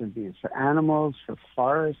sentient beings, for animals, for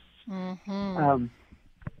forests,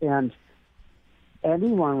 and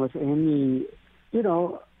anyone with any, you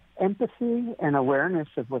know, empathy and awareness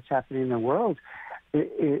of what's happening in the world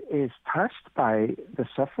is touched by the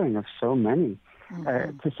suffering of so many.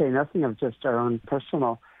 To say nothing of just our own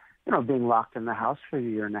personal, you know, being locked in the house for a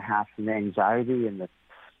year and a half, and the anxiety and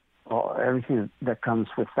everything that comes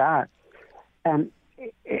with that. And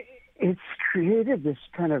it's created this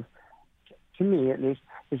kind of, to me at least,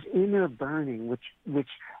 this inner burning, which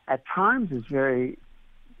at times is very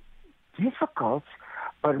difficult.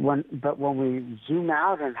 But when we zoom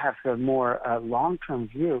out and have the more long-term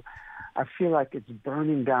view, I feel like it's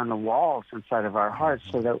burning down the walls inside of our hearts.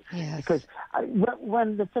 So that because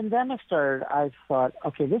when the pandemic started, I thought,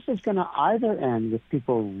 okay, this is going to either end with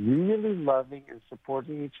people really loving and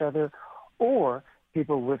supporting each other, or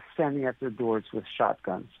people with standing at their doors with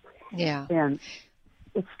shotguns. Yeah, and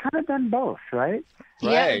it's kind of done both, right?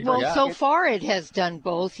 Yeah, well, so far it has done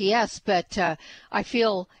both, yes, but I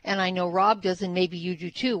feel, and I know Rob does, and maybe you do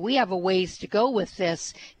too, we have a ways to go with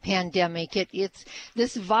this pandemic.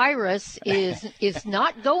 This virus is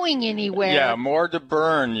not going anywhere. Yeah, more to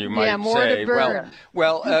burn, you might say. Yeah, more to burn.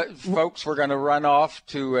 Well, folks, we're going to run off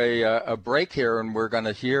to a break here, and we're going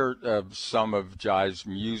to hear some of Jai's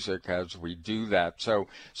music as we do that. So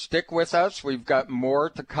stick with us. We've got more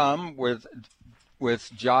to come with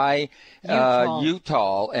Jai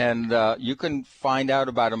Uttal, and you can find out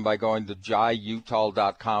about him by going to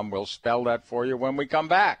jaiuttal.com. We'll spell that for you when we come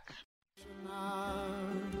back.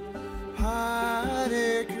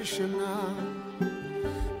 Hare Krishna,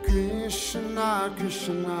 Krishna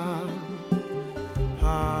Krishna,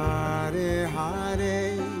 Hare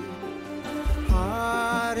Hare,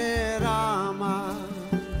 Hare Rama,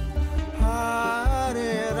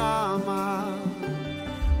 Hare Rama,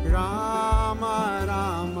 Rama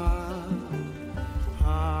Rama,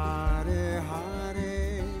 Hare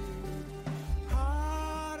Hare,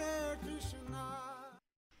 Hare Krishna.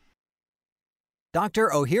 Dr.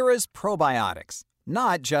 Ohhira's Probiotics,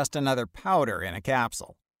 not just another powder in a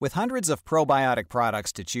capsule. With hundreds of probiotic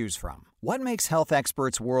products to choose from, what makes health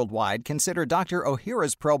experts worldwide consider Dr.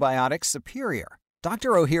 Ohhira's Probiotics superior?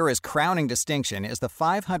 Dr. Ohhira's crowning distinction is the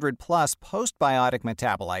 500-plus postbiotic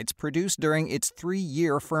metabolites produced during its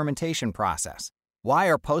 3-year fermentation process. Why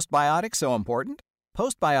are postbiotics so important?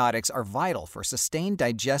 Postbiotics are vital for sustained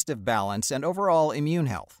digestive balance and overall immune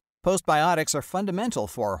health. Postbiotics are fundamental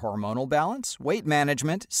for hormonal balance, weight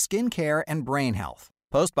management, skin care, and brain health.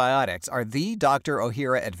 Postbiotics are the Dr.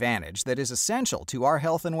 Ohhira advantage that is essential to our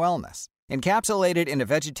health and wellness. Encapsulated in a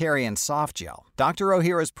vegetarian soft gel, Dr.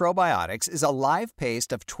 Ohhira's Probiotics is a live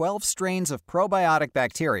paste of 12 strains of probiotic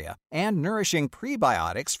bacteria and nourishing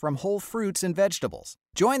prebiotics from whole fruits and vegetables.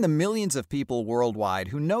 Join the millions of people worldwide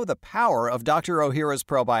who know the power of Dr. Ohhira's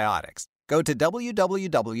Probiotics. Go to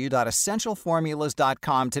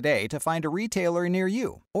www.essentialformulas.com today to find a retailer near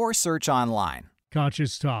you, or search online.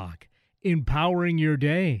 Conscious Talk, empowering your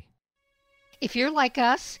day. If you're like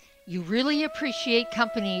us, you really appreciate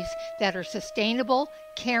companies that are sustainable,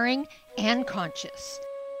 caring, and conscious.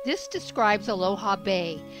 This describes Aloha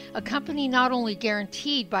Bay, a company not only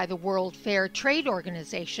guaranteed by the World Fair Trade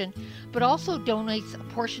Organization, but also donates a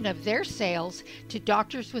portion of their sales to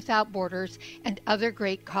Doctors Without Borders and other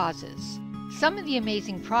great causes. Some of the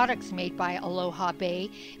amazing products made by Aloha Bay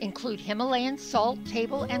include Himalayan salt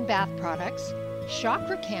table and bath products,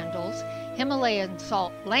 chakra candles, Himalayan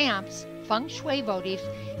salt lamps, feng shui votives,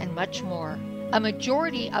 and much more. A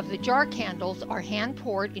majority of the jar candles are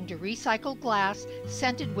hand-poured into recycled glass,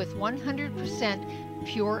 scented with 100%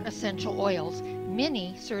 pure essential oils,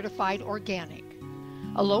 many certified organic.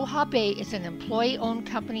 Aloha Bay is an employee-owned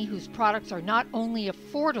company whose products are not only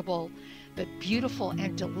affordable, but beautiful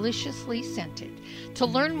and deliciously scented. To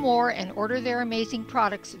learn more and order their amazing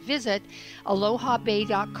products, visit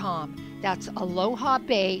alohabay.com. That's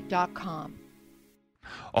alohabay.com.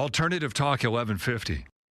 Alternative Talk 1150.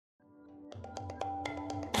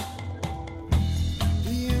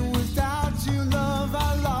 Without you, love,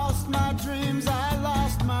 I lost my dreams, I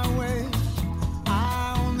lost my way.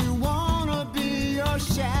 I only wanna be your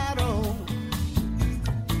shadow.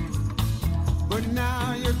 But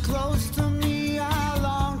now you're close to me, I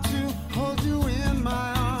long to hold you in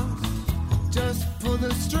my arms. Just pull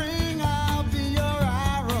the string, I'll be your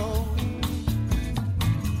arrow.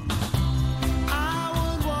 I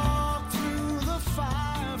would walk through the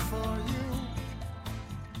fire for you.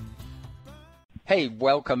 Hey,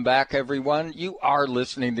 welcome back, everyone. You are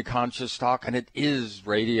listening to Conscious Talk, and it is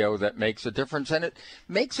radio that makes a difference. And it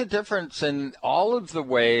makes a difference in all of the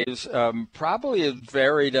ways, probably as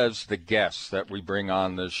varied as the guests that we bring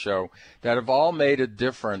on this show, that have all made a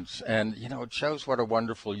difference. And, you know, it shows what a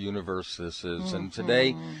wonderful universe this is. Mm-hmm. And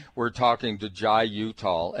today we're talking to Jai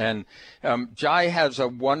Uttal. And Jai has a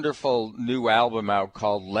wonderful new album out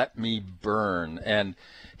called Let Me Burn. And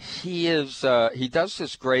he does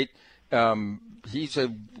this great... he's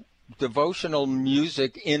a devotional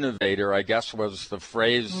music innovator, I guess was the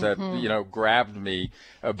phrase that, grabbed me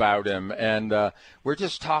about him. And we're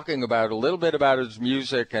just talking about a little bit about his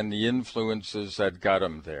music and the influences that got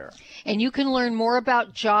him there. And you can learn more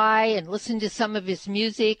about Jai and listen to some of his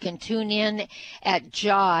music and tune in at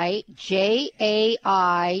Jai, Jai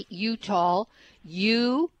Uttal,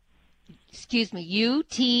 UTTAL.com.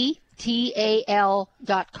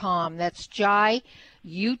 That's Jai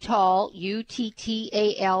Uttal,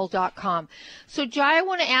 UTTAL.com. So, Jai, I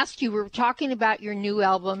want to ask you, we're talking about your new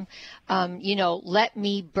album, Let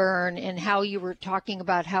Me Burn, and how you were talking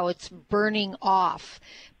about how it's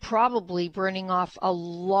probably burning off a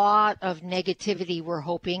lot of negativity, we're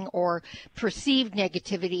hoping, or perceived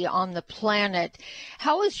negativity on the planet.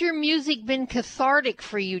 How has your music been cathartic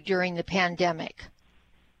for you during the pandemic?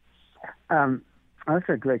 That's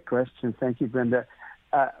a great question. Thank you, Brenda.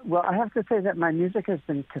 Well, I have to say that my music has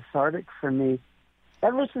been cathartic for me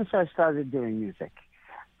ever since I started doing music.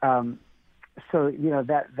 So,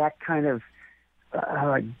 that kind of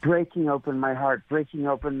like breaking open my heart, breaking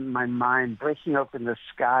open my mind, breaking open the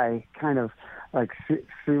sky, kind of like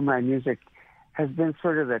through my music has been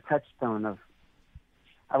sort of the touchstone of,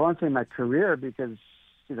 I won't say my career because,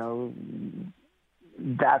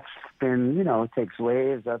 that's been, it takes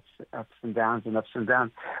waves, ups and downs and ups and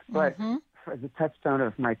downs. But for the touchstone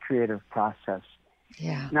of my creative process.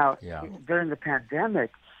 Yeah. Now, during the pandemic,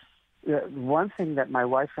 one thing that my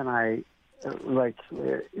wife and I,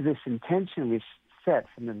 this intention we set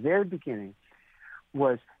from the very beginning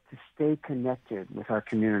was to stay connected with our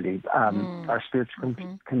community, our spiritual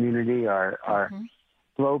community, our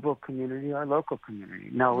global community, our local community.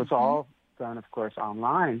 Now, it was all done, of course,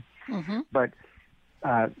 online, but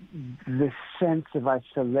the sense of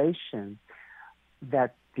isolation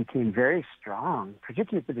that became very strong,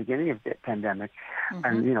 particularly at the beginning of the pandemic.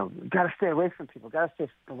 And, got to stay away from people,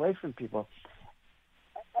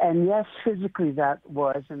 And yes, physically that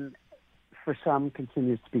was, and for some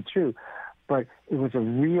continues to be true, but it was a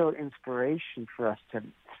real inspiration for us to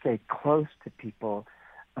stay close to people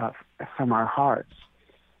from our hearts.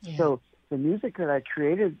 Yeah. So the music that I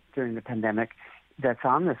created during the pandemic that's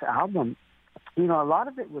on this album, a lot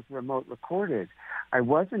of it was remote recorded. I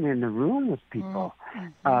wasn't in the room with people.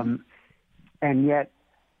 And yet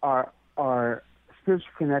our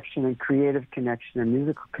spiritual connection and creative connection and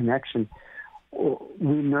musical connection, we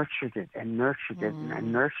nurtured it and nurtured it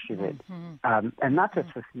and nurtured it. And not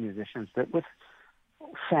just with musicians, but with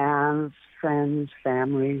fans, friends,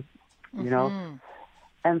 family,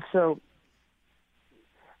 And so,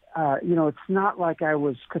 it's not like I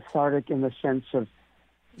was cathartic in the sense of,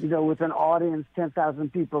 with an audience,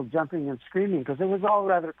 10,000 people jumping and screaming, because it was all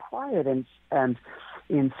rather quiet and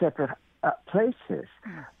in separate places.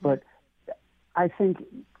 But I think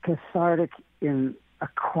cathartic in a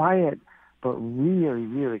quiet but really,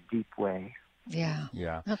 really deep way. Yeah.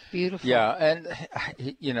 Yeah. That's beautiful. Yeah. And,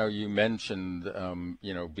 you mentioned,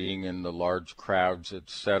 being in the large crowds, et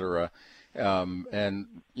cetera. And,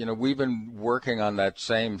 we've been working on that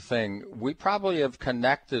same thing. We probably have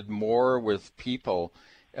connected more with people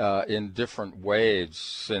in different ways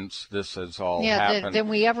since this has all happened. Than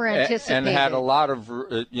we ever anticipated. And had a lot of,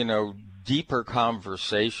 deeper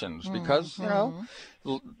conversations because, a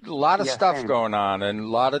lot of stuff going on and a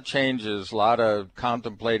lot of changes, a lot of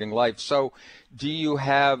contemplating life. So do you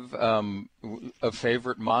have a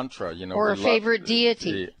favorite mantra, or a favorite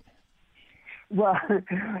deity? Well,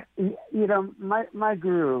 my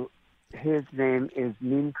guru, his name is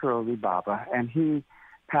Neem Karoli Baba, and he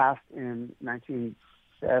passed in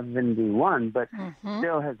 1971, but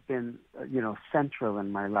still has been, central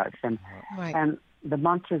in my life. And and the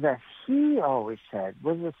mantra that he always said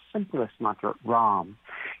was the simplest mantra, Ram,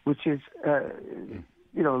 which is,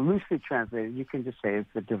 loosely translated, you can just say it's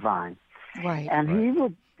the divine. Right.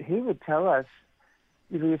 And he would tell us,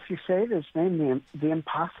 if you say this name, the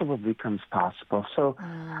impossible becomes possible. So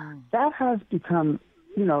that has become,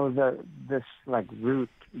 this like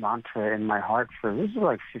root mantra in my heart for this is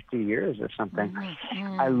like 50 years or something.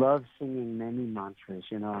 I love singing many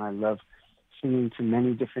mantras, and I love singing to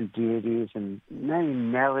many different deities and many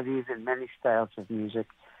melodies and many styles of music.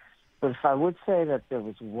 But if I would say that there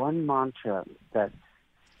was one mantra that,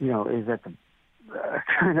 is at the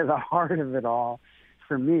kind of the heart of it all,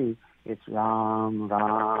 for me, it's Ram,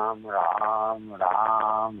 Ram, Ram,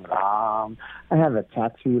 Ram, Ram. I have it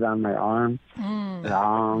tattooed on my arm.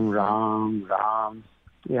 Ram, Ram, Ram.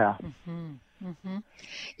 Yeah.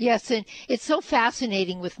 Yes, and it's so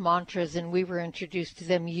fascinating with mantras, and we were introduced to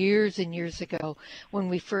them years and years ago when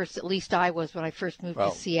we first, at least I was, when I first moved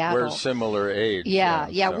to Seattle. We're similar age. Yeah,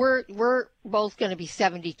 so. we're both going to be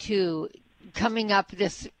 72 coming up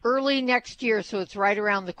this early next year, so it's right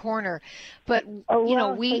around the corner. But, so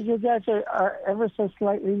you guys are ever so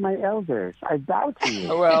slightly my elders. I bow to you.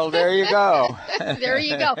 Well, there you go. There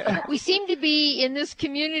you go. We seem to be, in this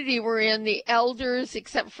community we're in, the elders,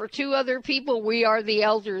 except for two other people. We are the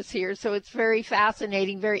elders here, so it's very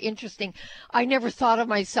fascinating, very interesting. I never thought of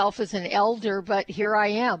myself as an elder, but here I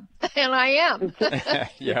am, and I am.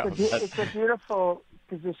 It's a beautiful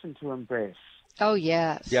position to embrace. Oh,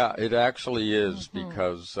 yes. Yeah, it actually is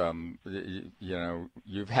because,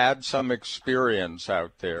 you've had some experience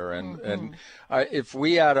out there. And if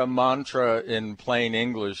we had a mantra in plain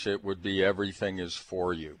English, it would be everything is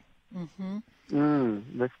for you.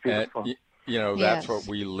 That's beautiful. That's what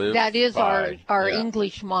we live That is by. our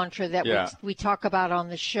English mantra that we talk about on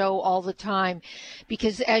the show all the time.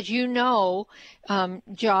 Because as you know,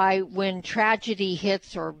 Jai, when tragedy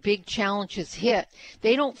hits or big challenges hit,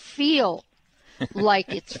 they don't feel like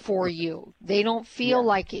it's for you. They don't feel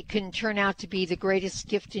like it can turn out to be the greatest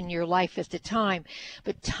gift in your life at the time.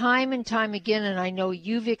 But time and time again, and I know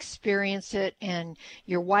you've experienced it, and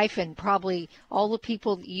your wife and probably all the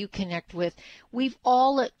people that you connect with, we've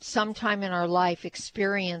all at some time in our life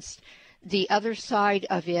experienced the other side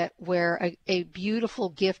of it, where a beautiful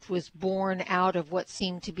gift was born out of what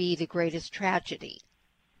seemed to be the greatest tragedy.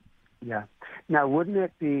 Yeah. Now, wouldn't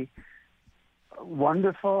it be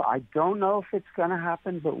wonderful? I don't know if it's going to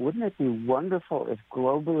happen, but wouldn't it be wonderful if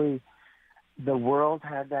globally the world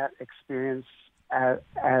had that experience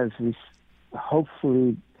as we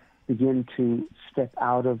hopefully begin to step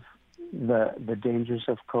out of the dangers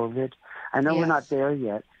of COVID? I know we're not there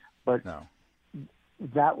yet, but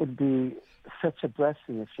that would be such a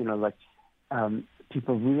blessing if,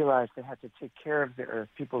 people realized they had to take care of the earth.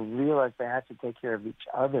 People realized they had to take care of each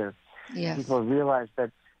other. Yes. People realized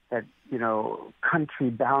that country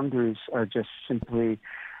boundaries are just simply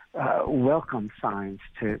welcome signs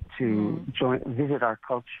to visit our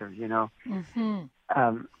culture.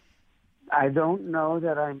 I don't know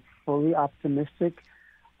that I'm fully optimistic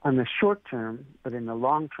on the short term, but in the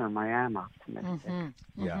long term, I am optimistic.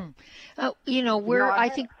 I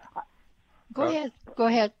think. Go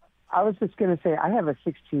ahead. I was just going to say I have a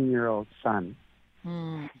 16-year-old son,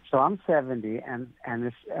 so I'm 70, and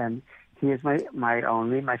he is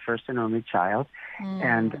my first and only child,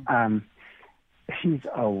 and he's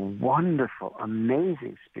a wonderful,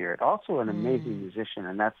 amazing spirit, also an amazing musician,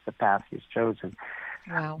 and that's the path he's chosen.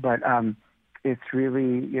 Wow. But it's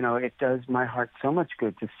really, it does my heart so much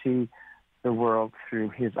good to see the world through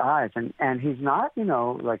his eyes, and he's not,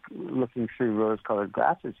 like looking through rose-colored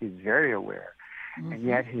glasses. He's very aware, and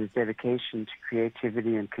yet his dedication to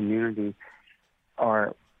creativity and community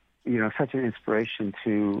are such an inspiration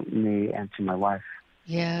to me and to my wife.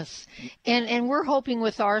 Yes. And we're hoping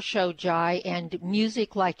with our show, Jai, and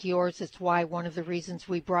music like yours, it's why one of the reasons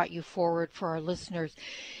we brought you forward for our listeners,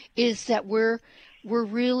 is that we're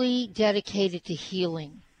really dedicated to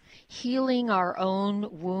healing our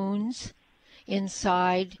own wounds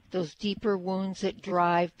inside, those deeper wounds that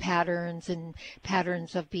drive patterns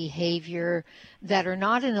of behavior that are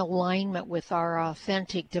not in alignment with our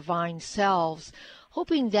authentic divine selves,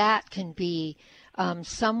 hoping that can be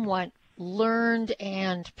somewhat learned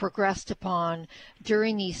and progressed upon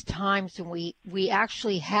during these times when we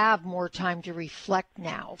actually have more time to reflect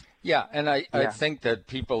now. Yeah, and I think that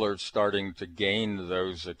people are starting to gain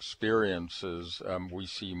those experiences. We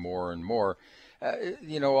see more and more.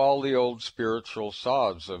 All the old spiritual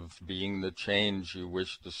saws of being the change you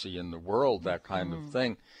wish to see in the world, that kind of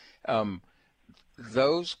thing.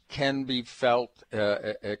 Those can be felt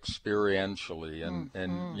experientially,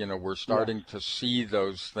 and we're starting to see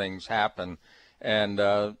those things happen. And,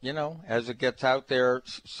 as it gets out there,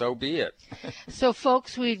 so be it. So,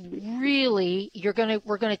 folks, we're going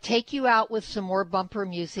to take you out with some more bumper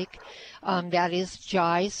music. That is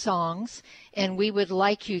Jai's songs. And we would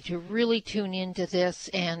like you to really tune into this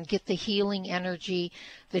and get the healing energy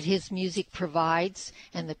that his music provides,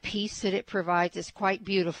 and the peace that it provides is quite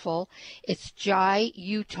beautiful. It's Jai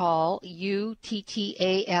Uttal,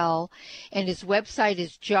 U-T-T-A-L, and his website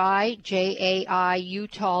is Jai, J-A-I,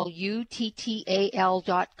 Uttal, U-T-T-A-L.com.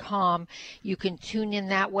 You can tune in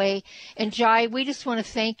that way. And Jai, we just want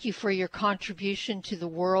to thank you for your contribution to the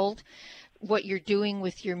world, what you're doing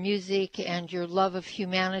with your music and your love of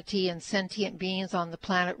humanity and sentient beings on the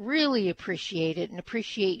planet. Really appreciate it and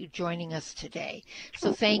appreciate you joining us today.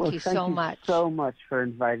 So thank you so much. Thank you so much for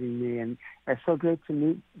inviting me, and it's so great to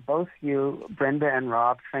meet both you, Brenda and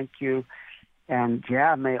Rob. Thank you. And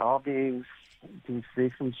yeah, may all beings be free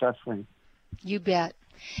from suffering. You bet.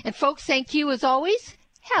 And folks, thank you as always.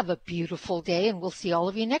 Have a beautiful day, and we'll see all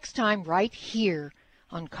of you next time right here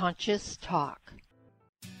on Conscious Talk.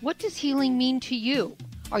 What does healing mean to you?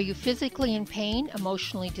 Are you physically in pain,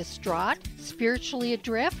 emotionally distraught, spiritually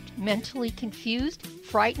adrift, mentally confused,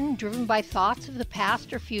 frightened, driven by thoughts of the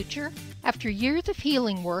past or future? After years of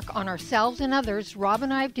healing work on ourselves and others, Rob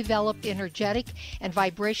and I have developed energetic and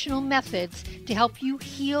vibrational methods to help you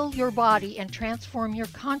heal your body and transform your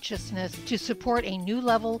consciousness to support a new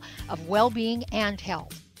level of well-being and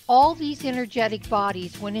health. All these energetic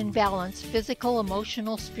bodies, when in balance, physical,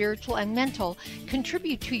 emotional, spiritual, and mental,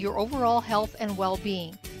 contribute to your overall health and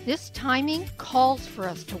well-being. This timing calls for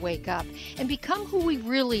us to wake up and become who we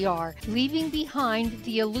really are, leaving behind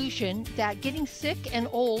the illusion that getting sick and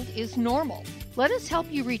old is normal. Let us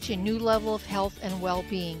help you reach a new level of health and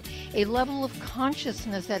well-being, a level of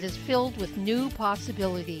consciousness that is filled with new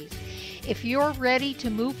possibilities. If you're ready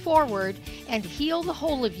to move forward and heal the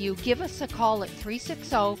whole of you, give us a call at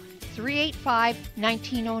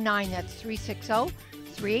 360-385-1909. That's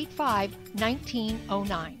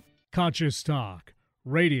 360-385-1909. Conscious Talk,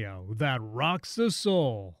 radio that rocks the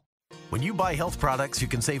soul. When you buy health products, you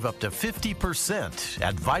can save up to 50%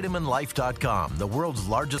 at VitaminLife.com, the world's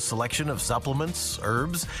largest selection of supplements,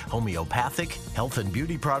 herbs, homeopathic, health and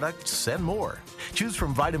beauty products, and more. Choose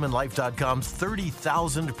from VitaminLife.com's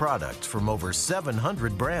 30,000 products from over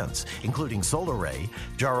 700 brands, including Solaray,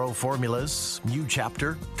 Jarrow Formulas, New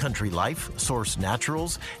Chapter, Country Life, Source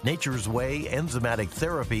Naturals, Nature's Way, Enzymatic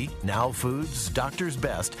Therapy, Now Foods, Doctor's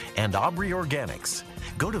Best, and Aubrey Organics.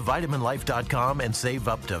 Go to VitaminLife.com and save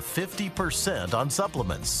up to 50% on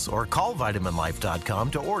supplements, or call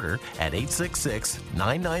VitaminLife.com to order at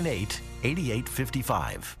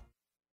 866-998-8855.